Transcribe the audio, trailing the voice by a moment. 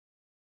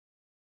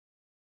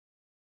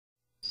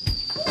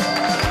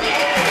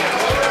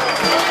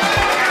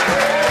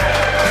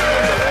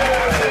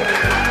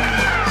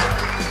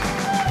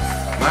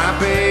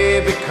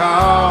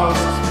calls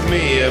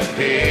me a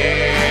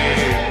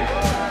pig.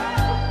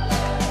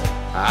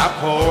 I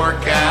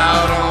pork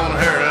out on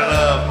her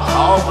love,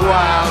 hog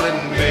wild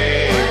and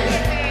big.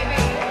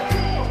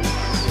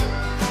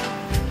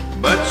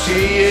 But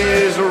she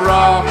is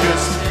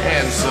raucous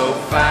and so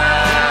fine.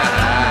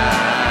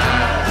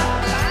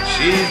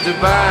 She's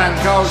divine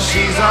 'cause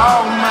she's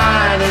all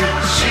mine and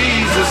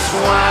she's a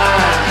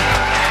swine.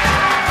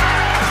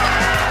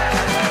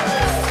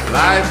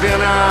 Life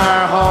in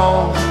our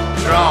home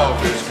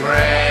trough is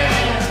grand.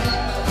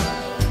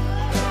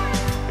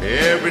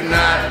 Every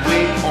night we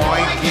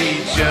oink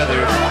each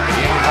other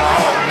in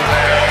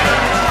hogland,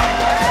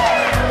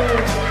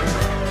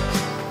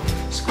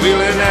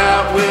 squealing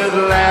out with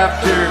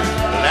laughter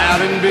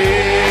loud and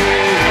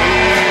big.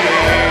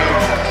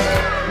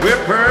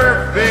 We're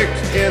perfect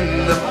in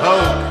the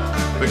poke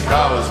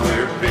because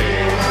we're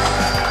big.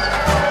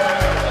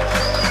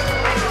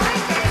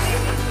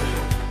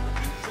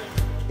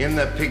 In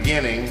the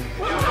beginning,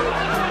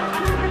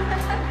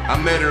 I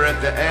met her at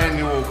the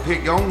annual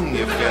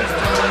Pigonia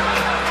Festival.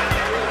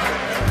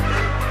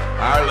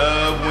 Our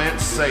love went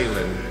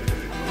sailing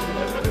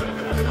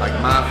like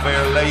My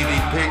Fair Lady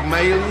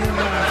Pygmalion.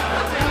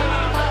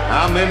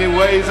 How many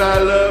ways I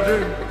loved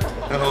her?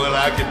 Well,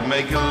 I could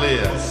make a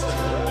list.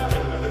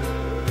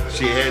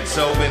 She had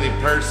so many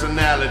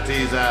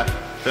personalities, I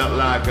felt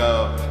like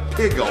a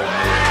pig on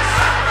this.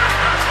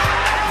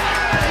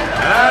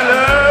 And our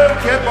love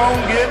kept on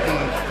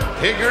getting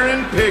pigger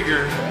and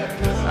pigger.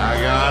 I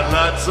got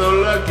not so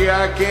lucky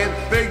I can't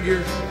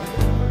figure.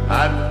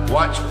 I'd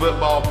watch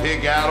football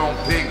pig out on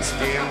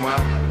pigskin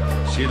while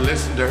she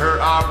listened to her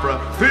opera.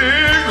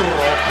 Pig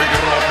roll, pig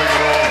roll, pig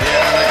roll,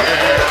 again and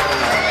again.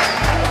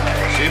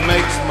 She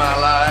makes my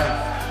life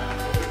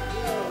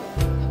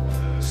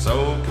so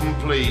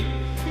complete.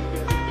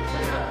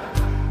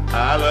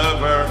 I love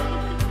her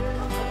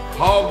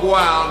hog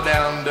wild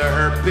down to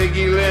her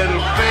piggy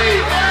little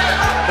feet.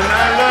 And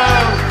our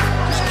love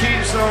just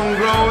keeps on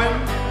growing.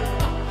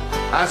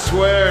 I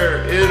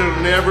swear it'll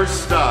never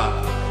stop.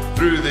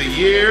 Through the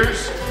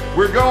years,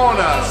 we're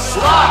gonna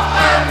slop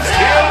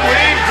until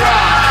we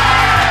drop.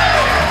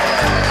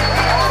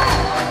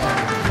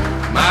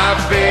 My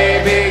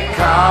baby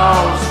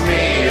calls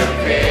me a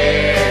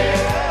pig.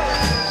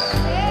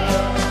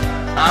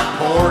 I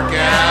pork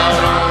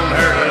out on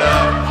her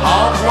love,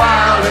 hog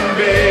wild and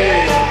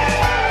big.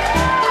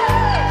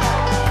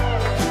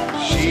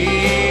 She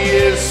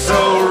is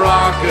so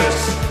raucous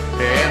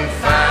and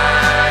fine.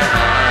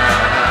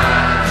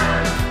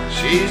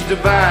 She's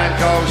divine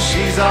 'cause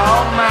she's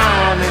all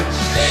mine and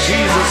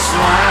she's a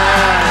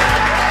swine.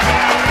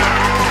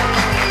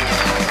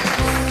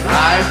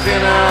 Life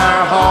in our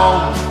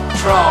home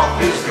trough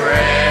is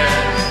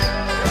grand.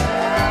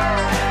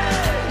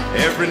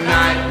 Every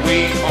night we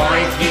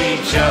oink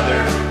each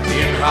other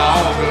in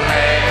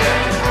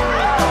hogland,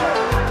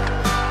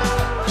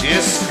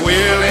 just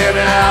squealing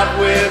out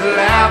with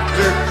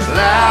laughter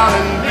loud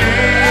and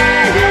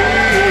big.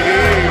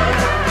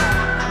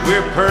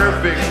 We're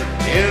perfect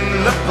in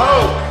the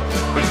poke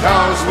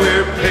because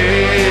we're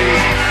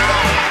pigs.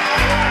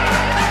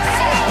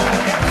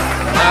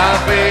 My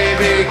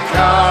baby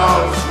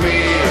calls me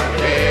a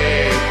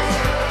pig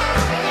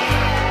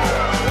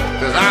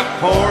 'cause I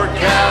pork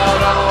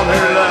out on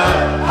her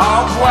love,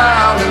 hog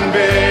wild and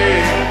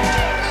big.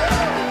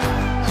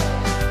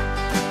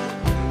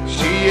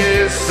 She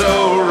is so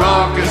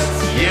raucous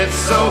yet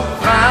so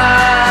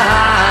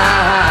fine.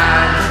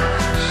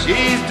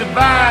 She's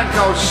divine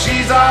 'cause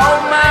she's all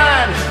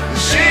mine.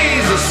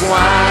 She's a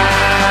swine.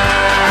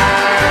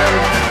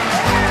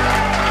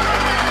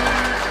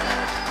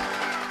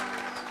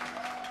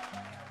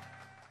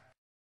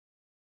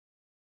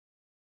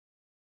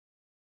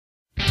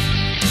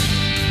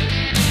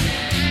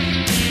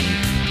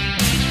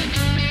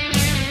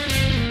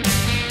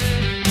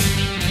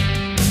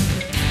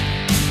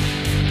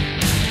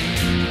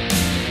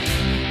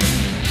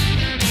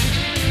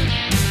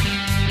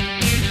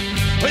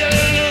 Well,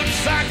 it looks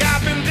like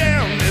I've been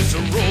down this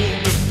road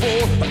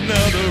before,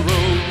 another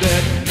road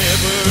that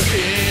never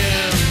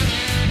ends.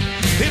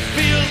 It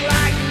feels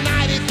like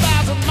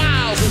 90,000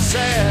 miles of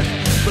sad,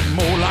 but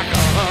more like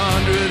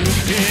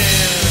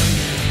 110.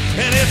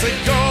 And it's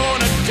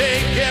gonna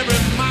take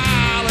every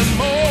mile and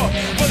more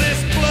for this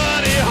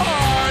bloody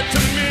heart to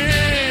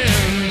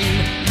mend.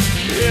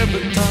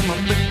 Every time I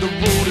think the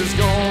road is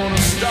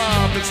gonna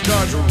stop, it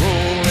starts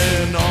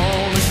rolling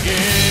on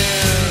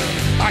again.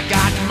 I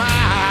got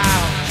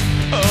miles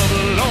of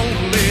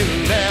lonely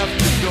left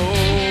to go.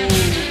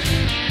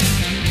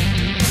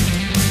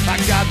 I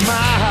got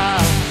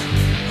miles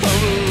of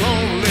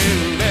lonely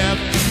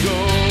left to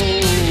go.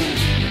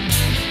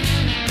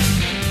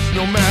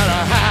 No matter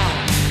how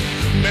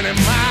many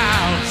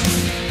miles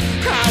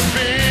I've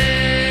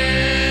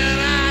been,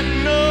 I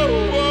know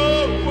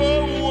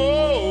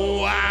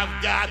I've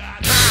got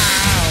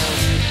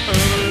miles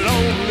of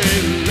lonely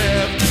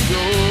left to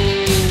go.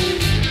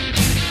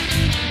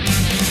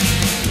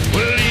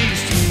 Well,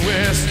 east and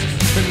west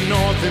and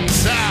north and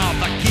south,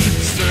 I keep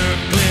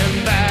circling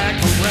back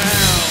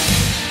around.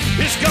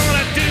 It's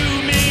gonna do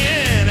me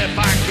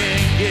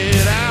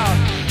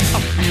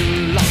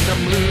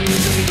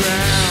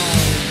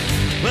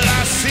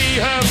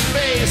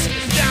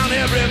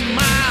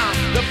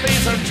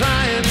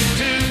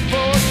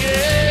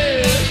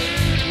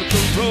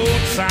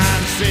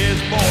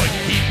says, boy,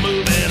 keep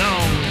moving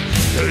on,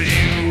 'cause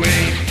you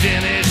ain't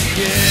finished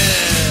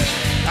yet.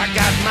 I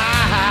got my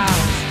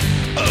house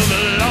of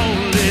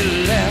lonely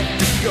left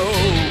to go.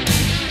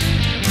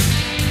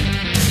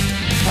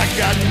 I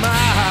got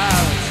my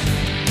house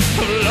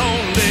of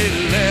lonely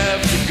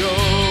left to go.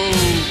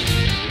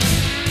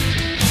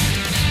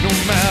 No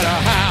matter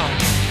how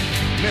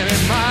many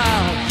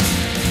miles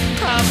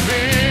I've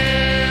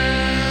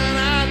been,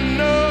 I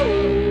know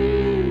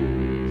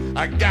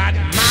I got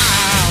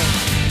miles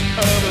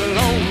of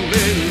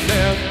lonely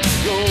left to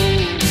go.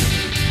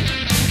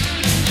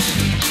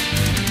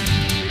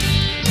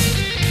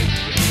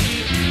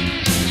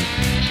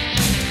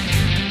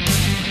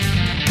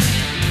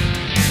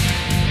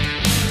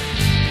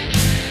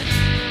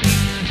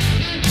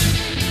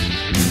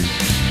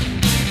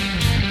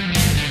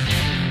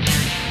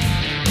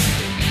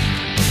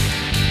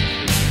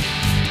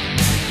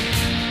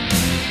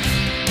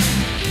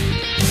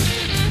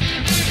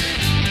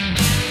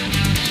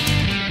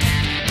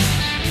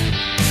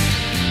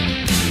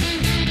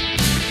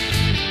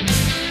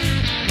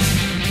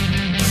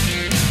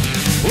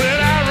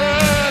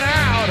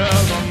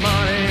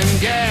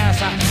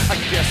 I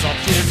guess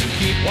I'll just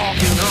keep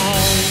walking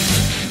on,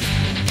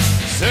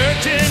 searching